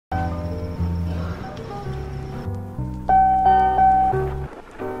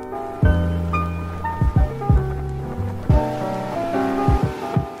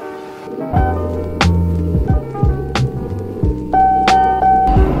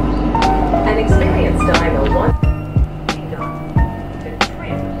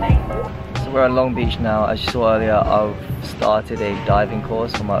We're in Long Beach now. As you saw earlier, I've started a diving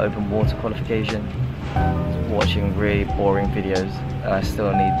course for my Open Water Qualification. Watching really boring videos, and I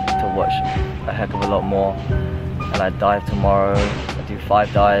still need to watch a heck of a lot more. And I dive tomorrow. I do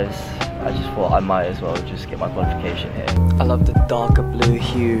 5 dives. I just thought I might as well just get my qualification here. I love the darker blue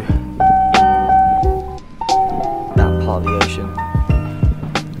hue. That part of the ocean.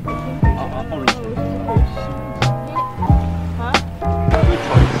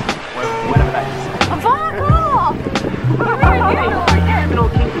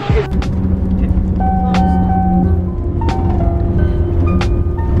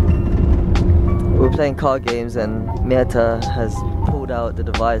 We're playing card games and Meta has pulled out the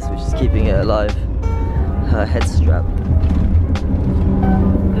device which is keeping it alive. Her head strap.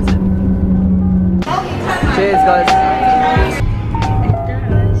 Cheers guys!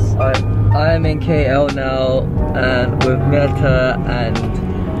 Alright, I'm in KL now and with Meta and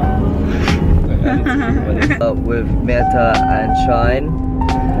Shine,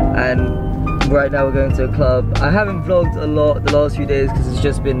 and right now we're going to a club. I haven't vlogged a lot the last few days because it's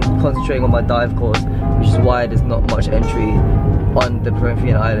just been concentrating on my dive course, which is why there's not much entry on the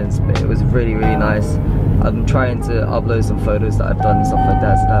Perhentian Islands, but it was really nice. I'm trying to upload some photos that I've done and stuff like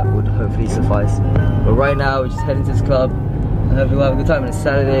that, so that would hopefully suffice. But right now we're just heading to this club and hopefully we'll have a good time. And it's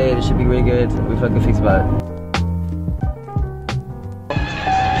Saturday, it should be really good. We've heard good things about it.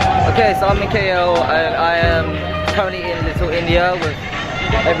 Okay, so I'm in KL and I am currently in Little India with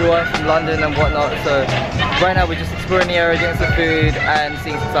everyone from London and whatnot. So right now we're just exploring the area, getting some food and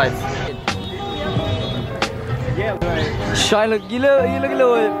seeing some sights. Shine, look, you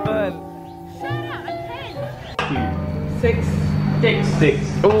look fun. Six.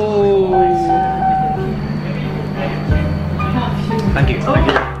 Oh. Thank you.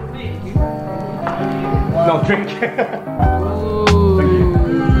 No drink.